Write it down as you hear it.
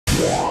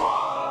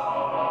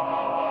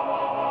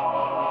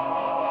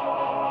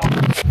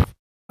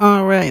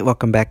Alright,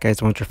 welcome back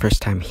guys. Once your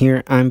first time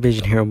here, I'm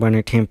Vision Hero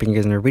Runner, tamping you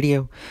guys in a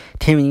video.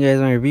 Tamping you guys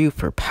on a review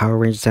for Power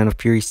Rangers Sound of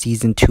Fury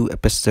Season 2,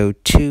 Episode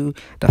 2,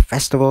 The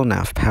Festival.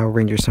 Now, if Power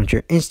Rangers sounds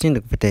your instinct,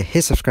 don't forget to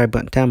hit subscribe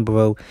button down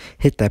below.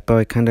 Hit that bell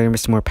icon to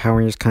miss more Power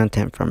Rangers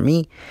content from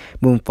me.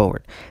 Moving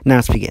forward. Now,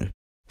 let's begin.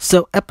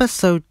 So,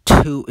 Episode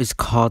 2 is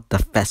called The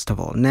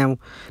Festival. Now,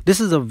 this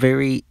is a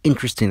very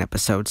interesting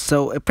episode.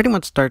 So, it pretty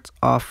much starts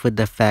off with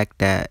the fact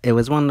that it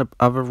was one of the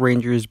other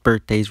Rangers'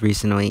 birthdays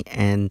recently,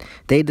 and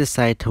they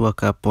decided to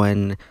look up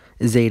when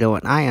Zayto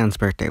and Aiyon's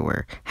birthday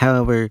were.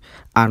 However,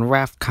 on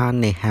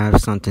Rafkon, they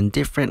have something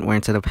different, where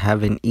instead of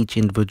having each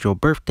individual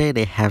birthday,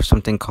 they have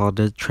something called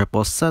the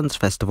Triple Suns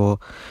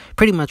Festival,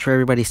 pretty much where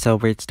everybody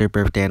celebrates their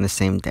birthday on the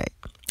same day.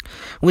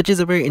 Which is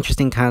a very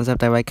interesting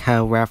concept. I like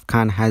how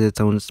Rafkon has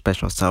its own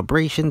special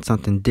celebration,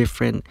 something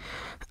different.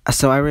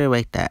 So I really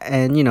like that.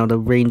 And, the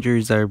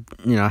Rangers are,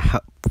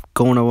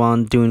 going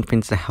around doing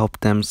things to help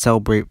them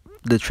celebrate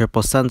the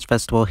Triple Suns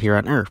Festival here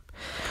on Earth,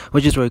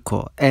 which is really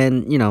cool.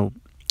 And,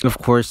 of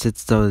course,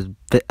 it's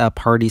a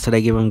party, so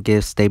they give them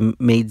gifts. They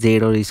made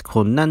Zayto these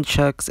cool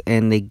nunchucks,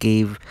 and they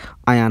gave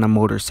Aiyon a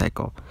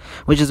motorcycle,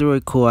 which is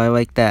really cool. I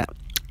like that.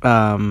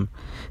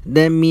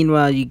 Then,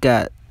 meanwhile, you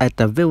got at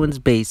the villain's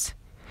base,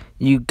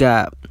 you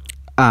got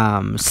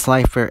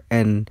Slyther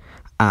and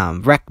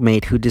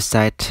Wreckmate, who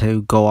decide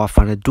to go off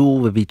on a duel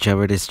with each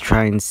other to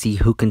try and see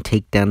who can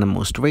take down the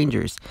most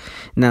Rangers.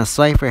 Now,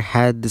 Slyther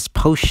had this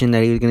potion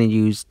that he was going to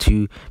use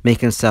to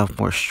make himself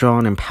more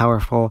strong and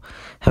powerful.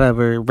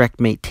 However,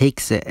 Wreckmate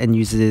takes it and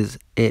uses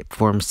it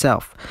for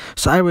himself.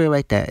 So I really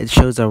like that. It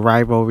shows a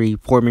rivalry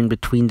forming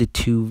between the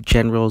two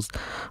generals,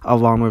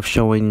 along with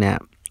showing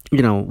that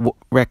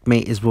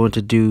Wreckmate is willing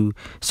to do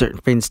certain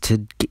things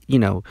to,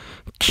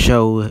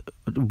 show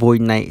Void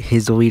Knight,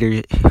 his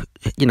leader,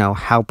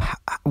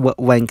 what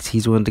lengths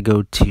he's willing to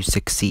go to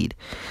succeed.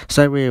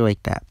 So I really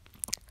like that.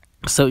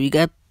 So you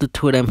got the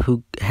two of them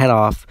who head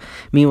off.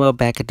 Meanwhile,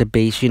 back at the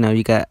base,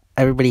 you got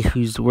everybody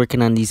who's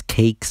working on these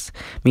cakes.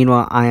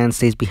 Meanwhile, Aiyon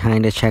stays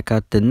behind to check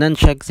out the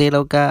nunchucks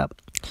Zayto got.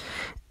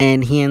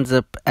 And he ends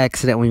up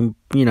accidentally,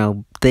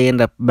 they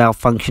end up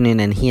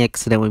malfunctioning, and he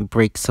accidentally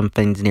breaks some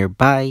things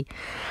nearby.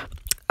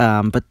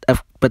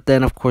 But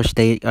then, of course,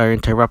 they are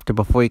interrupted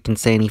before he can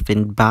say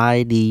anything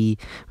by the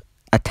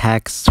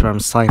attacks from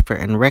Slyther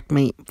and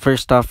Wreckmate.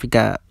 First off, we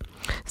got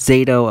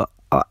Zayto,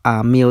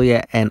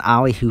 Amelia, and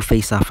Ali, who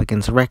face off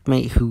against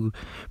Wreckmate, who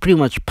pretty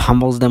much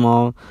pummels them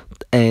all.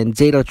 And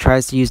Zayto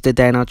tries to use the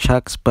Dino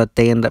chucks, but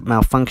they end up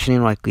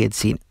malfunctioning like we had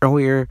seen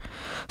earlier.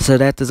 So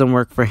that doesn't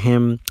work for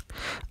him.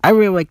 I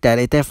really like that.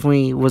 It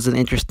definitely was an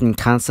interesting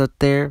concept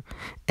there.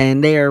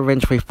 And they are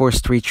eventually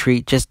forced to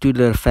retreat just due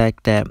to the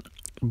fact that,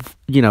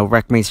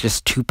 Wreckmate's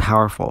just too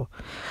powerful.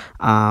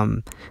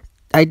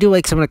 I do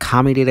like some of the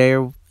comedy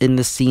there in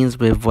the scenes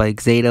with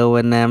Zayto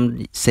and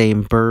them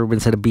saying burb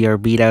instead of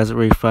BRB. That was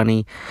really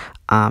funny.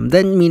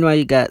 Then meanwhile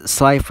you got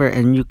Slyther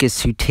and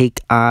Yukis, who take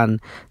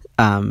on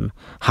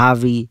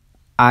Javi,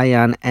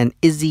 Aiyon, and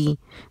Izzy.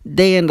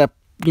 They end up,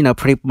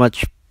 pretty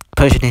much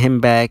pushing him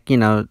back,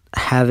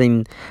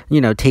 having,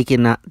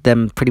 taking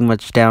them pretty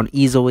much down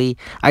easily.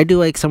 I do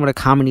like some of the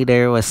comedy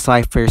there with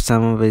Slyther,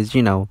 some of his,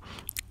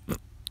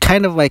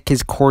 kind of like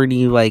his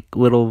corny,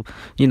 little,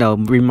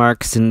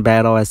 remarks in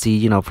battle as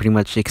he, pretty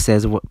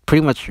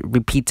much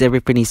repeats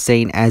everything he's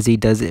saying as he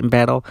does it in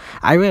battle.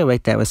 I really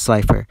like that with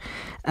Slyther.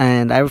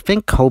 And I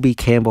think Kobe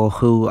Campbell,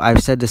 who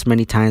I've said this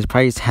many times,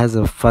 probably has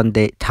a fun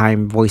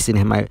time voicing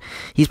him.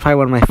 He's probably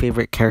one of my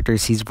favorite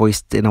characters he's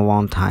voiced in a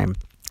long time.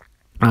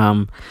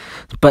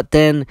 But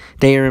then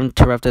they are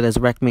interrupted as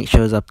Wreckmate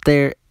shows up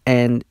there,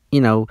 and,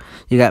 you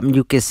got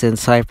Yukis and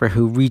Slyther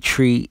who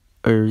retreat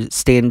or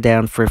stand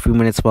down for a few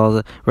minutes while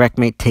the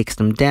Wreckmate takes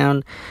them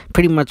down,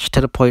 pretty much to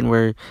the point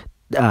where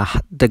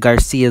the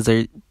Garcias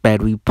are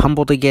badly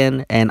pummeled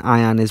again, and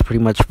Aiyon is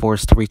pretty much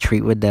forced to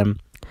retreat with them.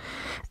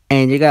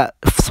 And you got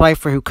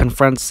Slyther, who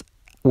confronts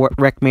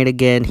Wreckmate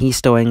again. He's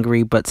still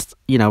angry, but,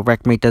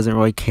 Wreckmate doesn't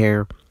really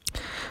care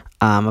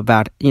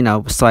about,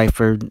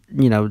 Slyther,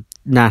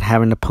 not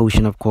having the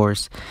potion, of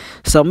course.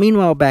 So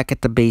meanwhile, back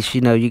at the base,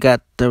 you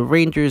got the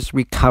Rangers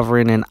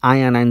recovering, and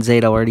Aiyon and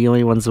Zayto are the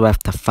only ones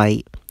left to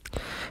fight.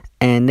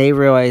 And they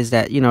realize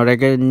that, they're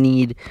going to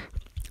need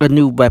a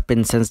new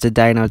weapon since the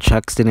Dino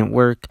chucks didn't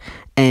work.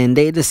 And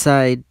they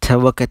decide to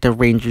look at the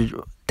Rangers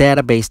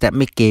database that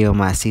Mick gave them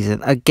last season.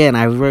 Again,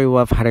 I really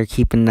love how they're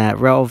keeping that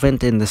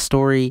relevant in the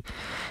story.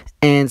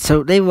 And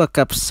so they look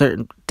up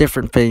certain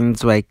different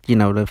things like,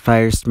 the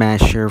Fire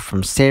Smasher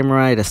from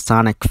Samurai, the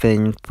Sonic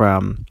thing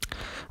from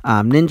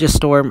Ninja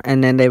Storm,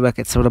 and then they look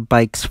at some of the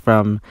bikes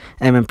from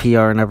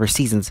MMPR and other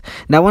seasons.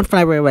 Now, one thing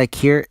I really like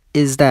here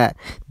is that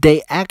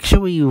they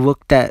actually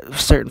looked at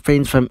certain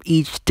things from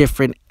each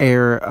different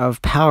era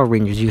of Power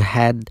Rangers. You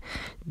had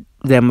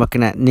them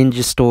looking at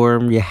Ninja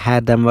Storm, you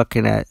had them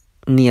looking at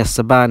Nia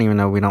Saban, even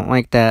though we don't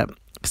like that.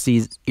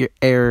 See your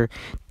era.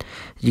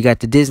 You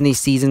got the Disney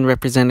season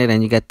represented,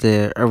 and you got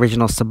the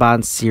original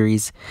Saban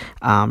series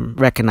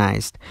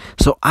recognized.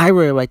 So I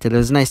really liked it. It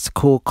was a nice,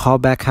 cool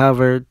callback.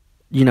 However,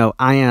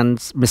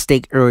 Aiyon's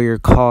mistake earlier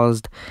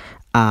caused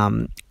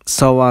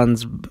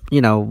Solon's,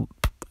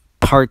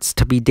 parts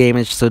to be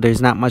damaged, so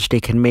there's not much they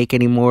can make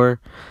anymore.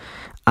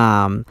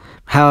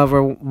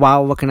 However,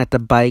 while looking at the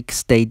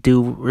bikes, they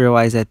do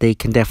realize that they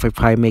can definitely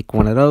probably make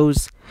one of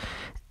those.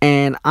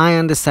 And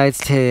Aiyon decides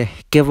to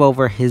give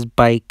over his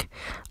bike,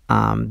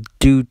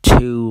 due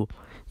to,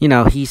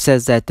 he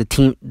says that the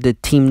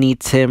team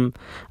needs him,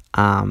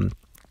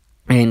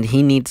 and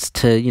he needs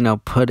to,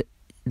 put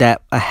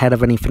that ahead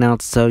of anything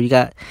else. So you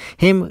got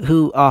him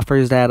who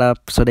offers that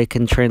up so they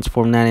can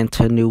transform that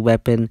into a new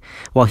weapon,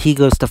 while he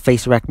goes to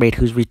face wreckmate,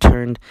 who's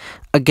returned.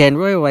 Again,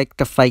 really like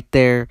the fight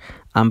there,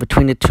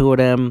 between the two of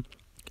them.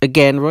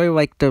 Again, really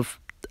like the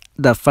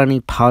funny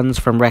puns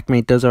from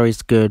wreckmate. Those are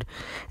always good.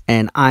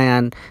 And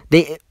Aiyon,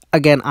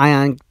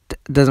 Aiyon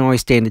doesn't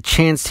always stand a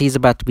chance. He's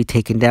about to be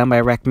taken down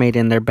by wreckmate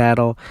in their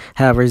battle.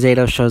 However,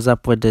 Zayto shows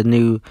up with the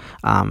new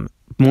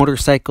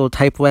motorcycle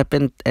type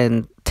weapon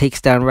and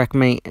takes down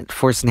wreckmate,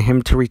 forcing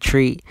him to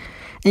retreat.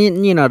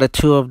 And the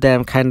two of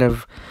them kind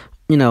of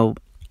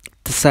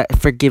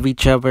forgive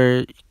each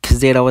other,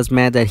 because Zayto was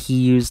mad that he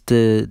used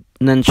the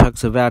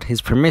nunchucks without his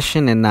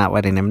permission and not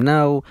letting him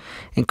know,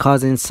 and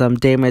causing some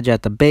damage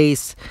at the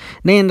base.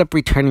 They end up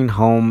returning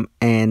home,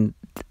 and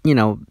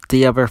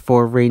the other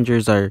four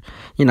rangers are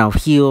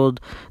healed.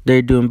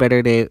 They're doing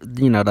better.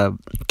 The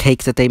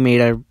cakes that they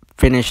made are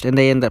finished, and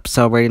they end up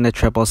celebrating the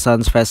Triple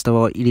Suns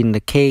Festival, eating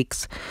the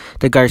cakes.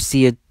 The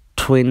Garcia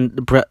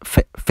twin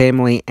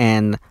family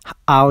and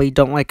Ollie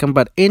don't like him,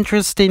 but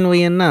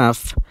interestingly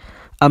enough,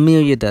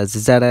 Amelia does.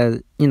 Is that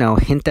a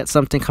hint at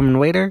something coming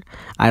later?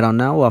 I don't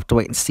know. We'll have to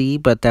wait and see.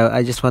 But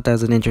I just thought that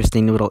was an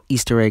interesting little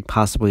Easter egg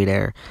possibly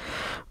there.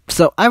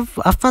 So I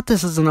thought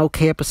this was an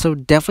okay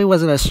episode. Definitely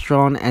wasn't as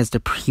strong as the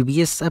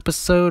previous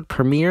episode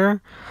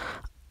premiere.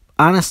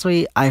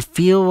 Honestly, I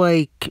feel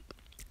like,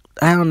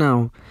 I don't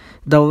know,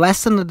 the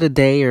lesson of the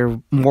day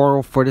or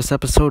moral for this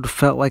episode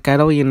felt like I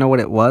don't even know what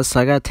it was, so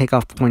I gotta take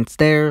off points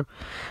there.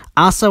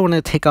 I also want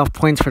to take off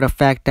points for the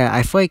fact that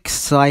I feel like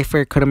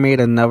slyther could have made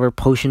another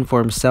potion for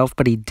himself,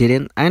 but he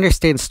didn't. I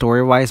understand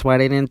story-wise why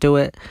they didn't do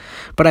it,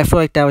 but I feel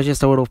like that was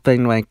just a little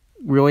thing, like,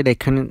 really, they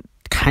couldn't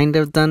kind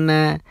of done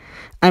that?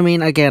 I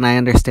mean, again, I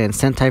understand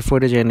Sentai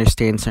footage, I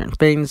understand certain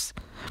things,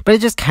 but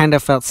it just kind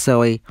of felt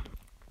silly.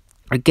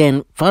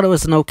 Again, thought it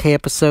was an okay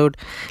episode.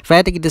 If I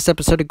had to give this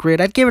episode a grade,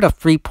 I'd give it a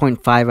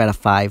 3.5 out of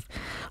 5.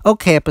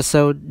 Okay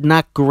episode,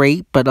 not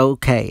great, but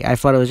okay. I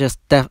thought it was just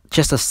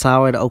a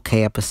solid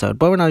okay episode.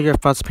 But let me know your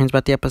thoughts and opinions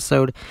about the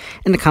episode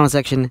in the comment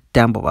section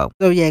down below.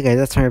 So yeah, guys,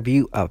 that's my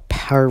review of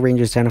Power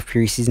Rangers Dino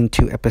Fury Season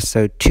 2,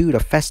 Episode 2, The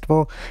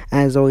Festival.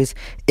 As always,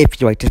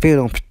 if you like this video,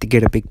 don't forget to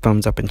give it a big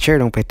thumbs up and share.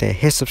 Don't forget to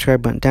hit the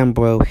subscribe button down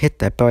below. Hit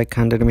that bell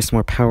icon to miss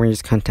more Power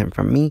Rangers content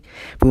from me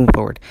moving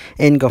forward.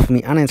 And go for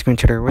me on Instagram and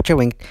Twitter, which I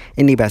linked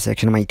in the back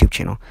section of my YouTube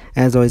channel.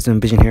 As always, I'm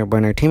Vision Hero Boy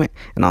Entertainment,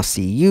 and I'll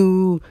see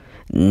you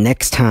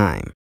next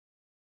time.